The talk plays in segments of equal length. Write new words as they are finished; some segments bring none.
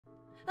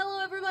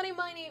everybody,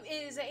 my name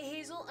is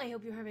Hazel. I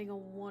hope you're having a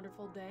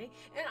wonderful day,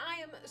 and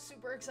I am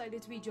super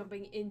excited to be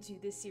jumping into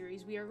this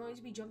series. We are going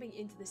to be jumping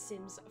into The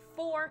Sims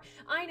 4.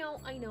 I know,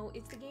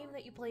 it's the game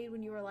that you played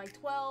when you were like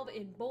 12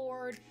 and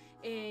bored,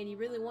 and you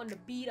really wanted to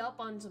beat up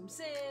on some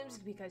Sims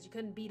because you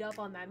couldn't beat up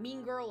on that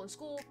mean girl in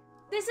school.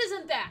 This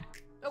isn't that.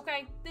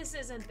 Okay, this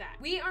isn't that.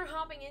 We are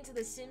hopping into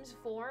The Sims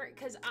 4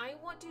 because I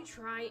want to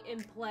try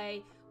and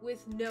play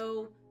with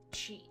no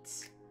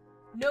cheats.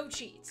 No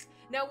cheats.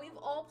 Now, we've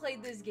all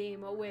played this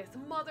game with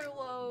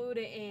motherlode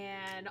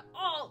and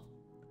all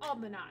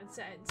the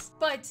nonsense,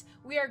 but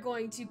we are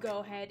going to go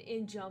ahead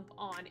and jump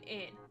on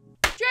in.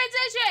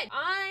 Transition!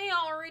 I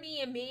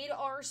already made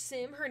our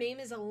sim. Her name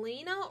is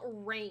Alayna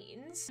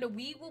Reigns.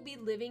 We will be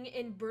living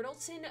in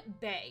Bridgerton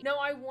Bay. Now,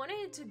 I wanted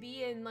it to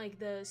be in like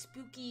the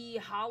spooky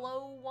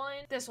hollow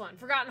one. This one,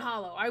 Forgotten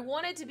Hollow. I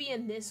wanted to be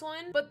in this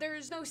one, but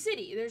there's no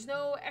city. There's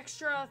no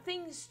extra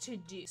things to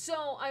do.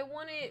 So I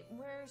wanted,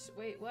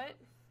 wait, what?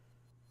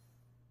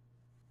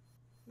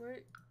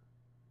 Where,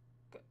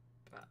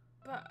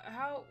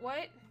 how,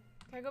 what?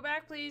 Can I go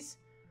back, please?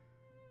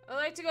 I'd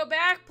like to go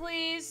back,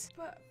 please.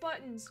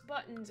 Buttons.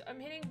 I'm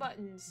hitting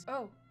buttons.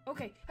 Oh,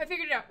 okay. I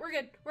figured it out. We're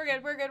good.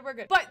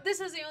 But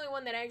this is the only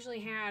one that actually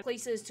had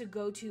places to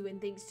go to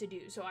and things to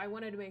do. So I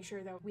wanted to make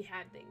sure that we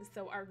had things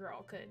so our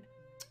girl could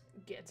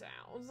get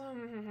out.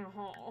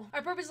 I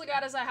purposely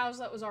got us a house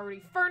that was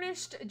already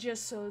furnished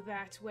just so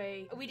that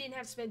way we didn't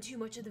have to spend too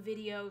much of the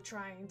video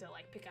trying to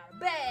like pick out a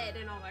bed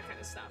and all that kind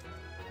of stuff.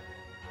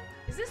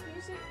 Is this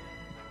music?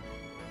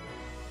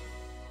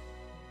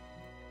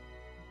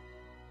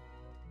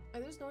 Are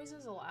those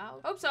noises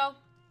allowed? Hope so.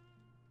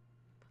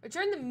 I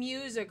turned the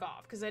music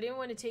off because I didn't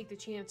want to take the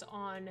chance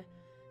on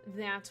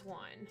that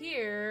one.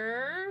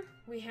 Here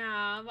we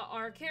have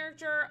our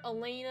character,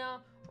 Alayna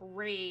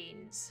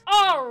Reigns.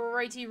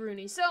 Alrighty,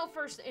 Rooney. So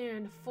first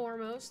and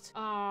foremost,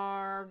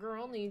 our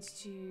girl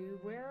needs to,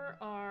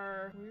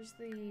 where's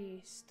the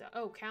stuff?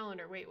 Oh,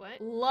 calendar. Wait,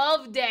 what?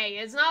 Love Day.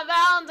 It's not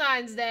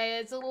Valentine's Day.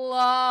 It's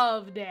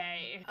Love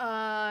Day.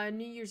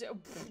 New Year's.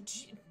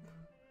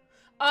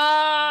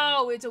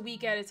 Oh, it's a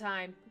week at a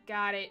time.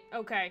 Got it.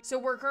 Okay. So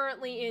we're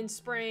currently in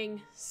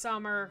spring,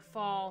 summer,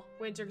 fall,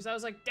 winter. Because I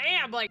was like,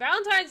 damn, like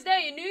Valentine's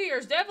Day and New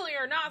Year's definitely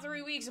are not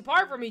 3 weeks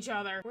apart from each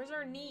other. Where's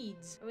our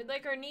needs? I would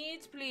like our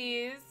needs,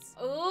 please.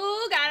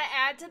 Ooh, gotta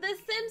add to the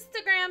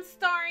Simstagram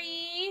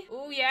story.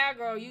 Ooh, yeah,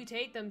 girl, you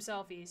take them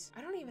selfies.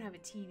 I don't even have a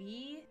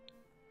TV.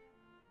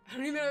 I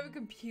don't even have a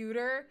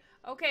computer.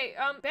 Okay,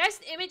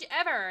 best image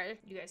ever.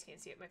 You guys can't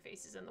see it, my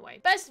face is in the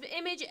way. Best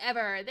image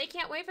ever. They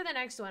can't wait for the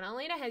next one.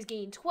 Alayna has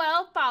gained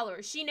 12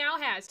 followers. She now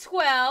has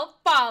 12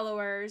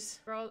 followers.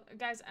 Girl,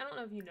 guys, I don't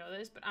know if you know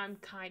this, but I'm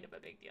kind of a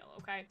big deal,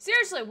 okay?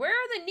 Seriously, where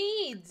are the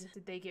needs?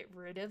 Did they get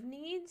rid of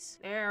needs?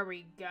 There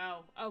we go.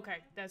 Okay,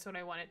 that's what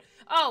I wanted.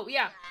 Oh,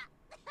 yeah.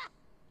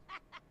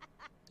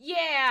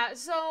 Yeah,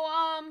 so,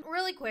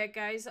 really quick,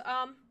 guys,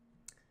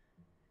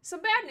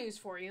 some bad news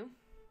for you.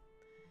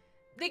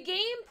 The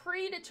game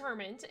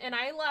predetermined, and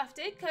I left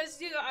it because,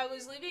 you know, I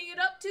was leaving it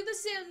up to the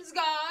Sims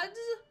gods.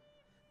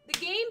 The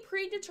game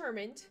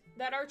predetermined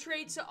that our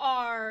traits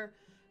are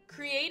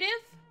creative,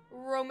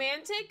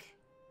 romantic,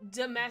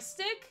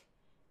 domestic,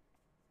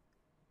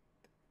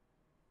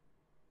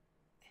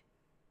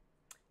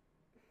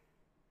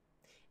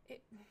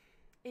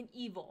 and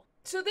evil.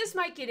 So this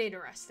might get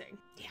interesting.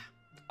 Yeah.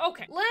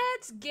 Okay.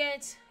 Let's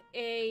get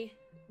a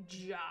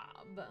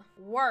job.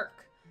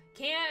 Work.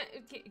 Can't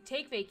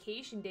take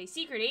vacation day.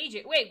 Secret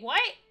agent. Wait,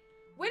 what?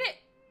 When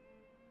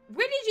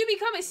did you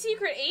become a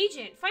secret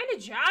agent? Find a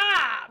job.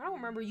 I don't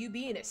remember you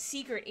being a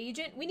secret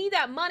agent. We need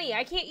that money.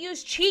 I can't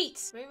use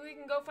cheats. Maybe we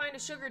can go find a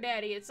sugar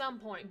daddy at some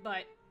point,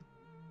 but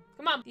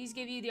come on. These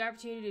give you the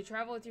opportunity to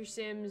travel with your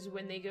Sims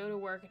when they go to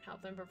work and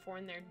help them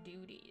perform their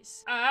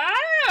duties.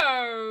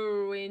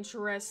 Oh,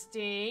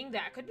 interesting.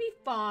 That could be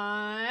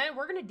fun.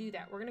 We're gonna do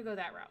that. We're gonna go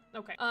that route.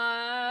 Okay.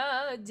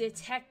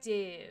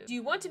 Detective. Do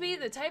you want to be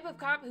the type of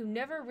cop who's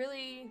never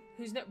really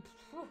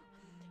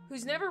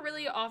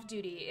off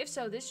duty? If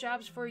so, this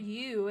job's for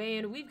you,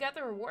 and we've got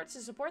the rewards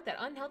to support that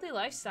unhealthy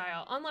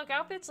lifestyle. Unlock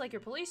outfits like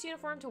your police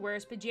uniform to wear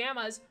as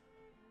pajamas.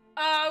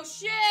 Oh,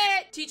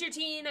 shit! Teach your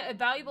teen a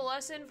valuable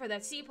lesson for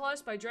that C+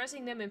 by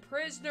dressing them in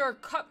prisoner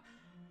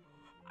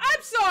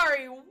I'm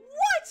sorry,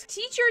 what?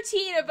 Teach your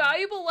teen a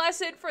valuable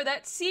lesson for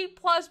that C+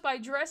 by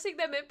dressing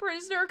them in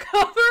prisoner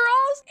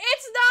coveralls?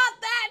 It's not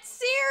that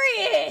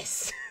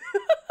serious!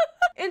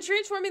 And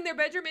transforming their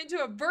bedroom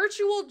into a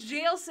virtual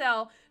jail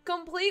cell,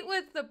 complete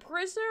with the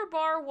prisoner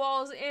bar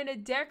walls and a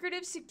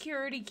decorative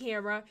security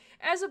camera.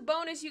 As a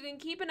bonus, you can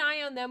keep an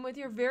eye on them with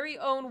your very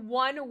own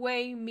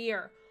one-way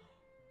mirror.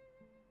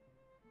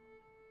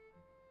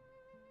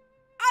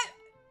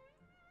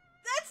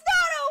 That's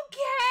not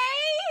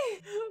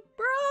okay!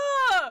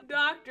 Bruh!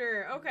 Doctor,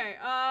 here. Okay,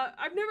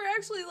 I've never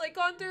actually, like,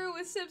 gone through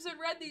with Sims and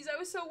read these. I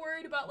was so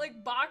worried about,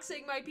 like,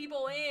 boxing my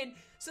people in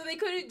so they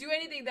couldn't do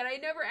anything that I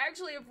never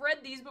actually have read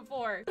these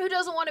before. Who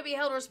doesn't want to be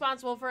held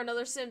responsible for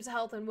another Sim's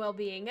health and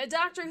well-being? A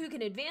doctor who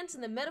can advance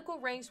in the medical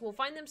ranks will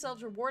find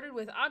themselves rewarded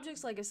with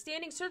objects like a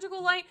standing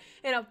surgical light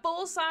and a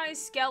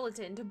full-size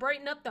skeleton to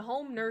brighten up the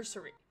home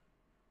nursery.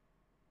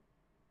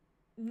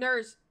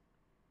 Nursery.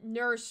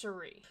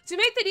 To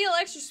make the deal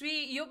extra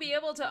sweet, you'll be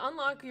able to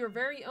unlock your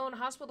very own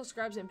hospital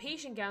scrubs and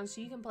patient gowns so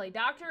you can play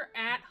doctor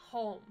at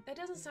home. That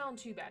doesn't sound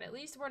too bad. At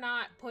least we're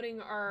not putting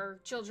our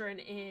children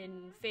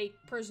in fake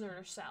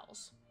prisoner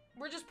cells.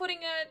 We're just putting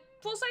a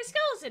full-size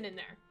skeleton in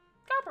there.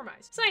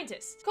 Compromise.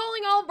 Scientist.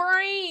 Calling all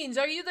brains.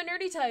 Are you the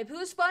nerdy type who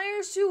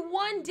aspires to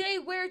one day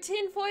wear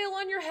tinfoil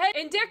on your head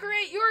and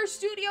decorate your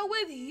studio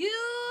with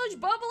huge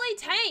bubbly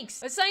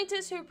tanks? A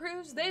scientist who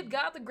proves they've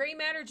got the gray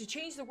matter to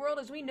change the world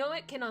as we know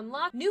it can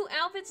unlock new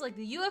outfits like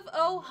the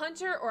UFO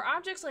hunter or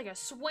objects like a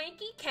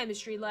swanky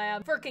chemistry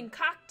lab for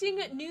concocting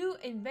new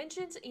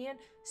inventions and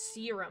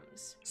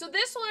serums. So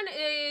this one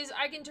is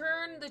I can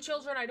turn the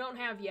children I don't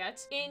have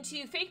yet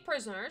into fake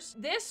prisoners.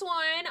 This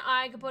one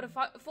I could put a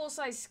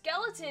full-size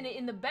skeleton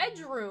in the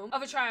bedroom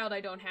of a child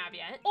I don't have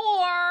yet. Or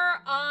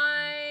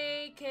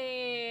I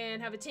can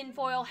have a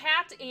tinfoil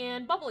hat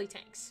and bubbly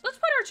tanks. Let's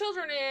put our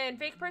children in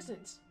fake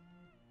prisons.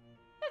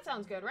 That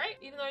sounds good, right?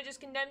 Even though I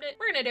just condemned it.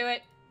 We're gonna do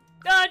it.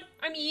 Done.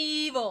 I'm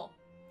evil.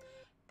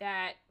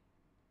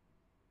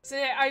 So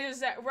yeah,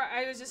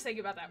 I was just thinking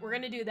about that. We're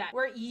gonna do that.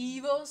 We're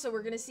evil, so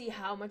we're gonna see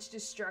how much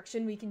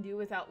destruction we can do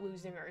without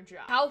losing our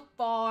job. How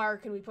far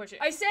can we push it?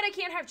 I said I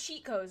can't have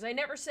cheat codes. I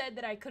never said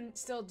that I couldn't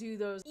still do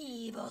those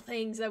evil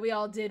things that we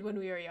all did when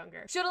we were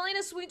younger. Should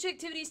Alayna switch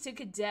activities to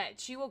cadet,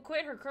 she will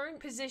quit her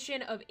current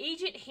position of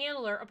agent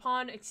handler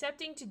upon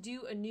accepting to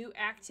do a new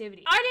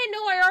activity. I didn't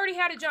know I already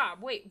had a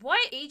job. Wait,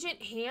 what?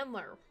 Agent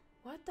handler.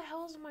 What the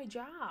hell is my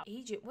job?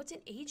 Agent. What's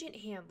an agent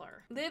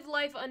handler? Live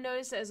life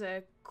unnoticed as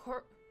a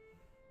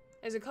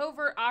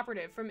covert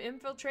operative, from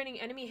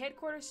infiltrating enemy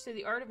headquarters to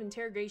the art of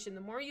interrogation.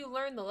 The more you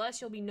learn, the less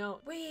you'll be known.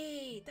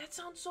 Wait, that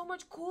sounds so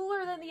much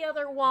cooler than the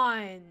other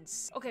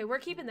ones. Okay, we're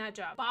keeping that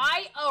job.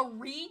 Buy a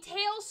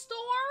retail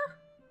store?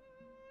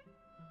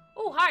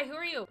 Oh, hi, who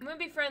are you? I'm gonna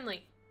be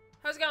friendly.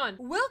 How's it going?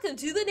 Welcome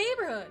to the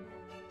neighborhood.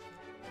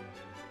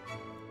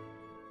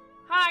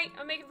 Hi,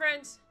 I'm making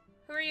friends.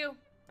 Who are you?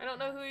 I don't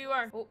know who you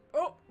are.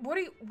 Oh, what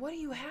do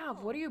you have?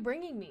 What are you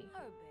bringing me?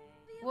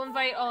 We'll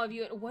invite all of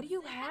you. What do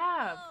you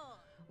have?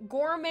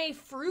 Gourmet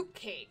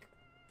fruitcake.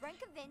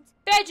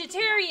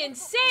 Vegetarian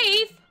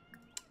safe?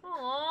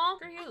 Aww.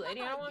 Screw you,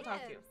 lady. I don't want to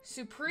talk to you.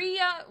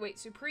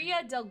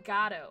 Supriya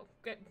Delgado.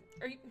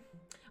 Are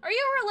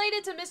you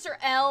related to Mr.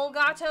 El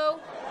Gato?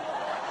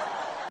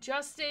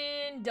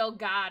 Justin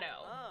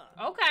Delgado.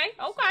 Okay.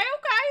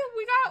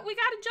 We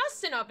got a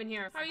Justin up in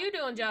here. How are you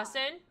doing,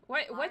 Justin?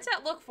 What's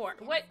that look for?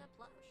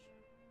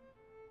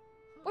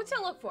 What's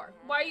that look for?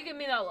 Why are you giving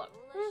me that look?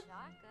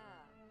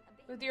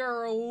 With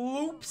your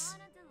loops?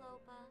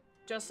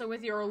 Justin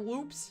with your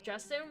loops?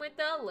 Justin with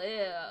the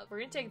lip. We're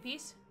gonna take a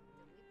piece.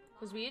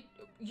 Cause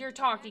you're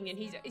talking and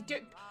he's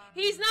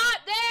not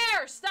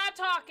there! Stop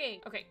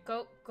talking! Okay,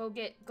 go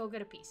get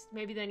a piece.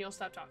 Maybe then you'll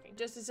stop talking.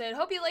 Justin said,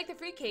 hope you like the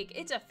fruitcake.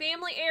 It's a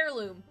family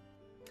heirloom.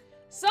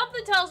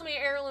 Something tells me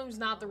heirloom's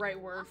not the right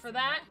word for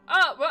that.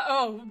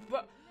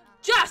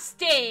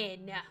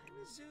 Justin!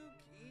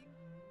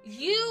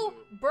 You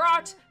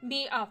brought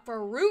me a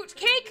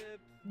fruitcake?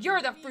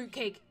 You're the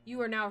fruitcake. You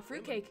are now a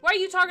fruitcake. Why are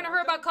you talking to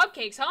her about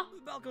cupcakes, huh?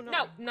 No,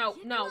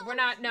 we're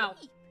not, no,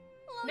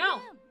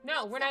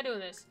 we're not doing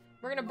this.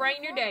 We're gonna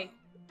brighten your day.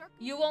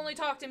 You only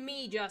talk to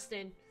me,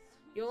 Justin.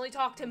 You only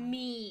talk to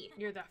me.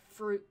 You're the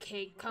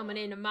fruitcake coming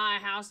into my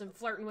house and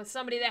flirting with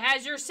somebody that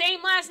has your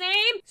same last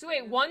name? So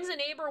wait, one's a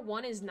neighbor,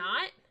 one is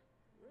not?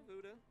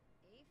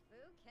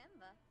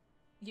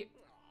 You...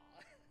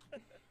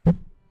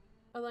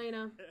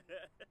 Alayna,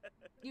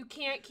 you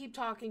can't keep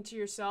talking to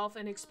yourself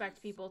and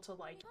expect people to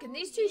like you. Can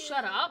these two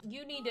shut up?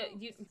 You need to,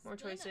 more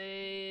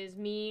choices,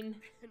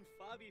 mean.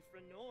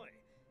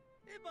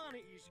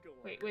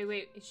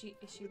 Wait, is she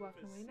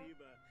walking away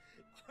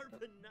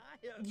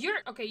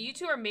now? Okay, you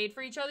two are made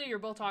for each other, you're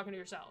both talking to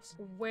yourselves.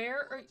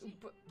 Where are you?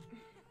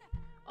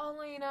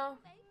 Alayna,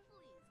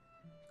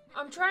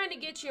 I'm trying to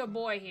get you a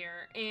boy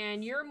here,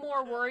 and you're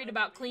more worried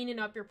about cleaning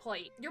up your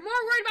plate. You're more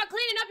worried about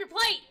cleaning up your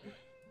plate!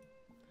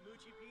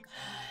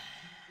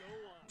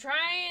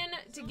 Trying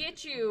to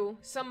get you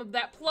some of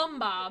that plum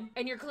bob,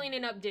 and you're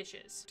cleaning up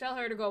dishes. Tell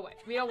her to go away.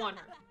 We don't want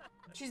her.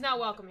 She's not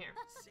welcome here.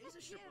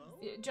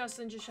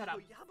 Justin, just shut up.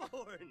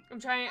 I'm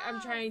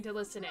trying to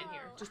listen in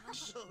here.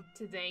 Just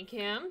to thank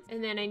him.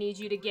 And then I need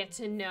you to get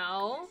to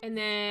know. And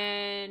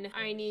then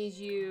I need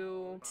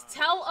you to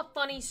tell a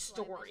funny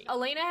story.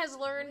 Alayna has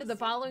learned the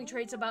following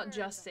traits about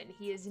Justin.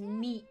 He is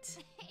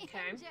neat.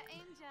 Okay.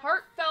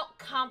 Heartfelt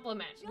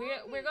compliment.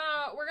 We're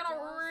gonna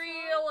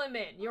reel him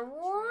in. You reel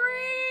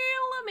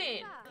him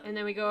in. And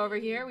then we go over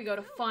here, we go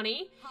to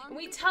funny, and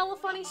we tell a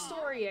funny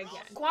story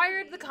again.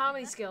 Acquired the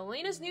comedy skill.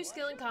 Alayna's new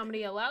skill in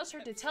comedy allows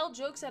her to tell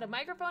jokes at a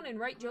microphone and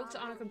write jokes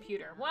on a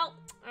computer. Well,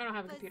 I don't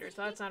have a computer,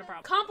 so that's not a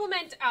problem.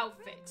 Compliment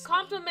outfits.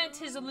 Compliment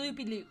his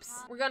loopy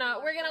loops. We're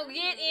gonna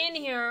get in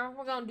here.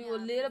 We're gonna do a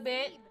little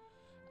bit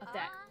of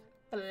that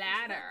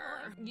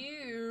flatter.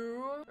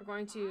 You are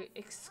going to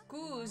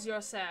excuse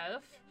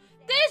yourself.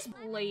 This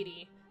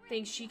lady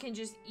thinks she can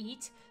just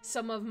eat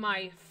some of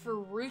my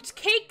fruit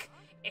cake.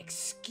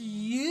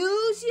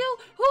 Excuse you?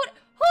 Who do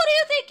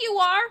you think you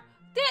are?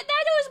 That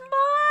was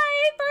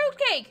my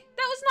fruitcake.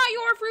 That was not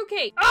your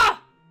fruitcake.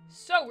 Ah!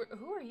 So,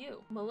 who are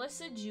you?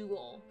 Melissa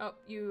Jewel. Oh,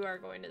 you are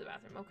going to the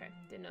bathroom. Okay,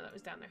 didn't know that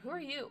was down there. Who are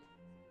you?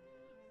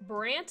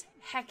 Brant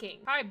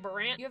Hecking. Hi,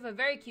 Brant. You have a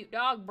very cute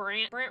dog,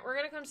 Brant. Brant, we're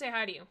gonna come say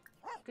hi to you.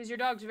 Because your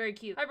dog's very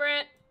cute. Hi,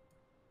 Brant.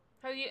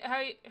 How are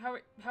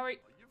you?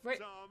 Wait.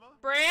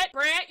 Brant,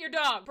 your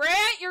dog.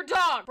 Brant, your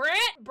dog.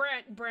 Brant,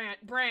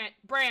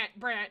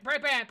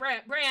 your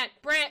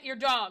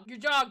dog. Your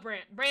dog,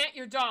 Brant. Brant,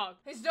 your dog.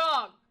 His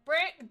dog.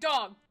 Brant,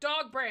 dog.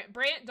 Dog, Brant.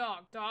 Brant,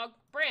 dog. Dog,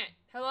 Brant.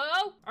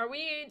 Hello? Are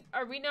we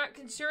not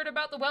concerned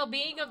about the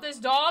well-being of this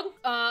dog?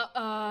 Oh!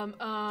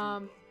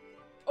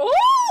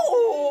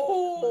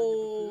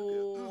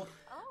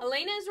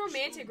 Alayna is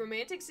romantic.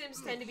 Romantic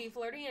Sims tend to be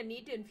flirty and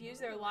need to infuse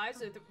their lives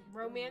with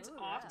romance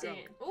often.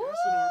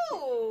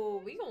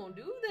 Ooh, we gonna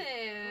do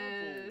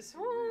this.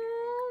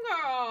 Ooh,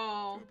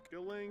 girl.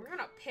 We're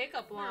gonna pick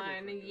up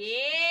line.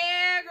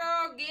 Yeah,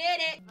 girl,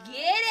 get it. Get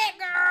it,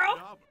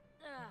 girl.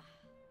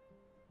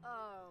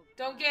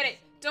 Don't get it.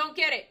 Don't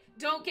get it.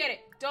 Don't get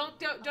it. Don't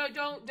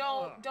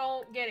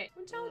get it.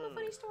 I'm telling a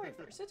funny story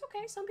first. It's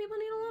okay. Some people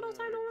need a little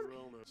time to learn.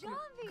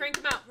 Crank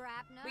them out.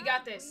 We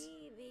got this.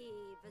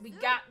 We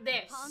got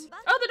this.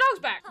 Oh, the dog's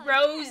back.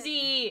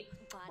 Rosie.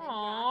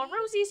 Aw,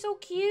 Rosie's so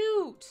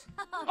cute.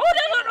 Oh,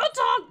 that little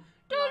tongue.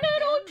 The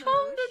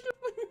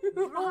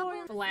little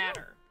tongue.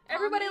 Flatter.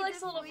 Everybody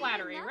likes a little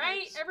flattery,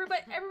 right?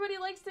 Everybody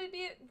likes to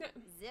be. Did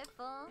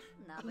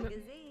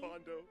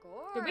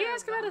we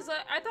ask about his?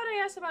 I thought I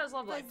asked about his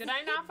love life. Did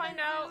I not find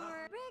out?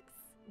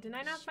 Did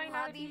I not find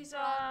out if he's,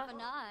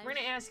 we're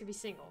gonna ask if he's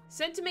single.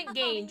 Sentiment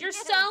gained. You're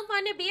so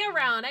fun to be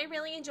around. I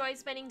really enjoy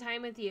spending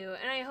time with you,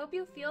 and I hope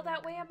you feel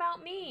that way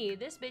about me.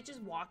 This bitch is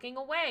walking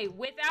away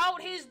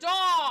without his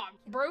dog.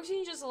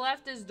 Broxy just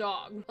left his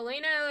dog.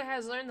 Alayna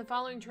has learned the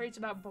following traits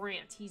about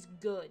Brant. He's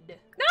good.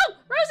 No!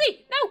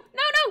 Rosie! No!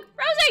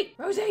 Rosie!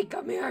 Rosie,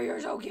 come here.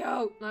 You're so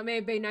cute. Let me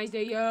be nice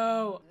to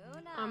you.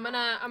 I'm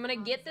gonna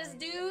get this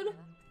dude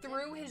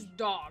through his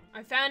dog.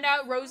 I found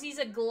out Rosie's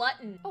a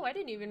glutton. Oh, I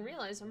didn't even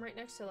realize I'm right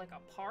next to like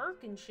a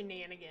park and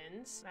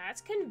shenanigans.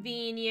 That's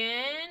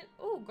convenient.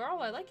 Oh, girl,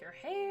 I like your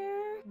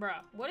hair.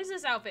 Bruh, what is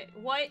this outfit?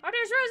 What? Oh,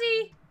 there's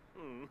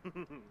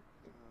Rosie.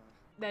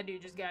 That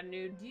dude just got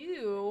nude.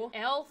 You,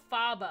 El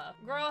Faba.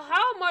 Girl,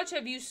 how much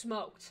have you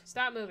smoked?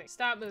 Stop moving.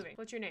 Stop moving.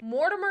 What's your name?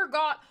 Mortimer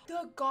Goth.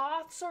 The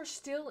Goths are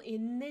still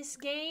in this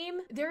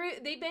game?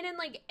 They've been in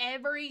like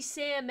every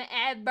sim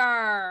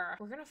ever.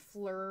 We're gonna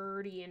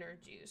flirty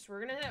introduce.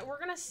 We're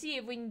gonna see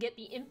if we can get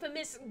the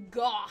infamous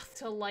Goth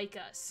to like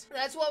us.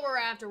 That's what we're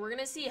after. We're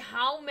gonna see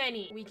how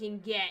many we can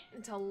get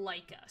to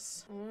like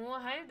us. Oh,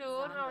 hi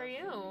dude. How are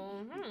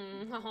you?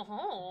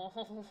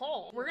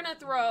 We're gonna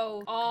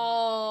throw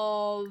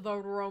all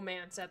the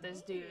romance at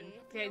this dude.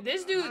 Okay,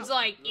 this dude's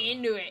like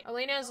into it.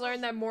 Alayna has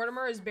learned that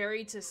Mortimer is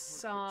married to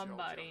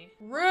somebody.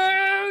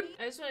 Rude!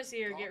 I just want to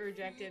see her get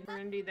rejected. We're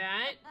gonna do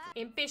that.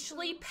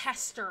 Impishly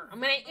pester. I'm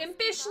gonna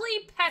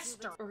impishly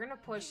pester. We're gonna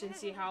push and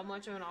see how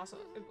much of an awesome.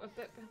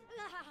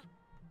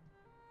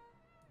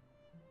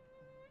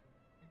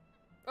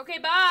 Okay,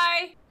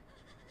 bye!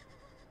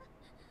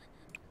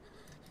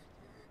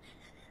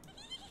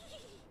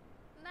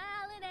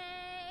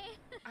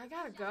 I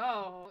gotta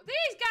go.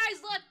 These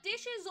guys left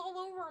dishes all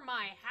over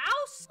my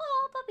house.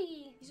 Oh,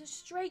 puppy. He's a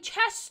stray.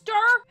 Chester.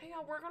 Hang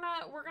on, we're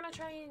gonna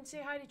try and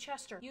say hi to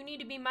Chester. You need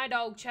to be my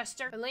dog,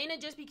 Chester. Alayna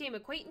just became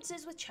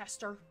acquaintances with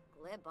Chester.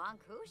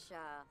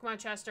 Come on,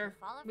 Chester.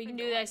 We can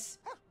do this.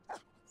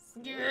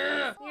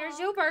 Yeah. You're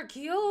super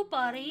cute,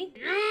 buddy.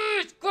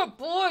 Yes, good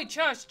boy,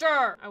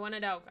 Chester. I want a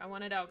dog. I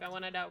want a dog. I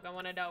want a dog. I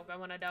want a dog. I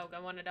want a dog. I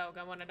want a dog.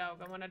 I want a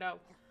dog. I want a dog.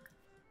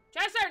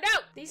 Chester,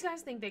 no! These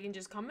guys think they can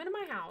just come into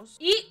my house,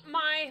 eat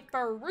my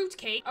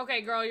fruitcake.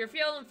 Okay, girl, you're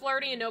feeling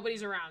flirty and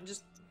nobody's around.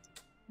 Just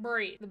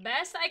breathe. The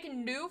best I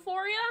can do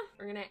for you,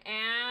 we're gonna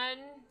add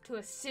to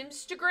a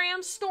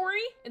Simstagram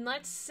story, and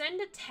let's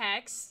send a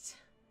text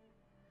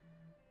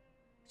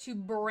to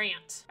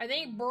Brant. I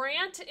think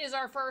Brant is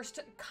our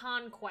first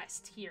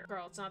conquest here.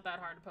 Girl, it's not that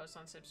hard to post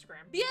on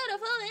Simstagram.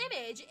 Beautiful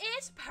image.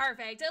 It's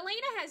perfect.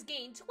 Alayna has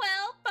gained 12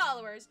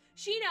 followers.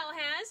 She now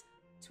has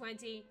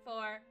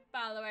 24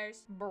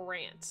 followers.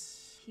 Brant.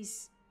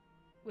 He's...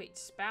 Wait,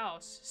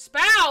 spouse?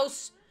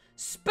 Spouse?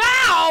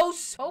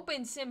 Spouse?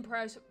 Open sim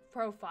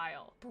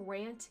profile.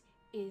 Brant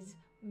is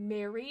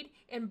married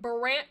and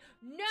Brant...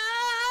 No!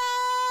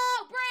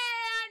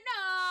 Brant,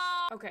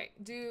 no! Okay,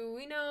 do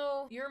we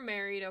know... You're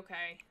married,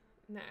 okay.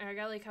 I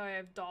got like how I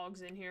have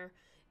dogs in here.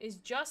 Is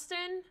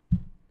Justin...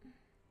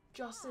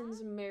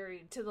 Justin's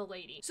married to the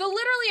lady. So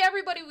literally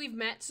everybody we've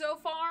met so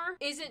far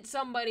isn't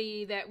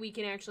somebody that we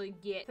can actually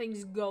get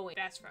things going.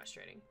 That's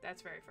frustrating.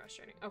 That's very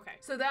frustrating. Okay,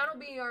 so that'll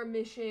be our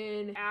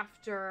mission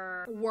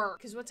after work.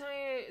 Because what time?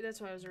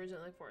 That's what I was originally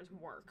looking for, is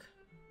work.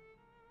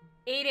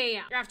 8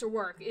 a.m. after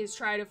work is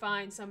try to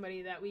find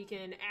somebody that we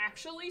can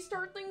actually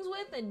start things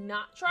with and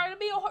not try to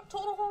be a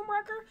total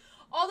homewrecker.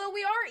 Although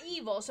we are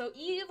evil, so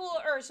being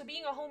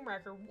a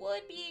homewrecker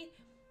would be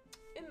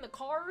in the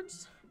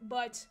cards,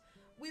 but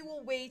we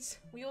will wait.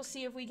 We will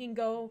see if we can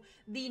go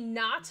the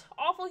not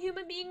awful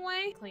human being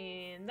way.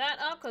 Clean that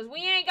up, because we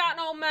ain't got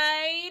no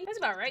maid. That's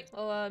about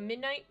right.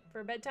 Midnight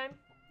for bedtime.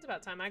 It's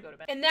about time I go to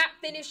bed. And that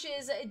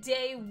finishes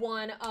day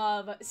 1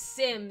 of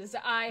Sims.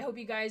 I hope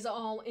you guys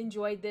all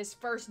enjoyed this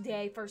first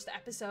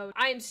episode.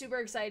 I am super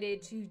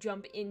excited to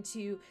jump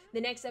into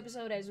the next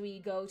episode as we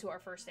go to our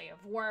first day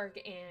of work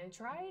and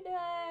try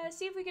to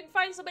see if we can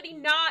find somebody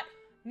not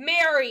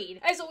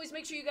married. As always,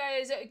 make sure you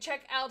guys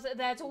check out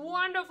that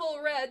wonderful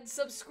red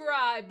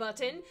subscribe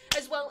button,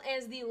 as well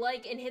as the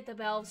like and hit the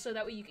bell so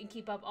that way you can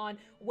keep up on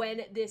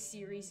when this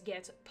series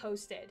gets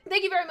posted.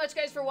 Thank you very much,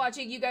 guys, for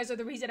watching. You guys are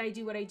the reason I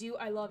do what I do.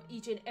 I love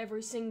each and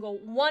every single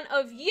one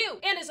of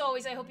you. And as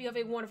always, I hope you have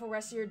a wonderful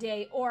rest of your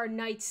day or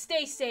night.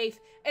 Stay safe,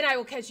 and I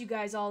will catch you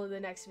guys all in the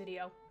next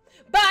video.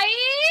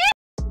 Bye!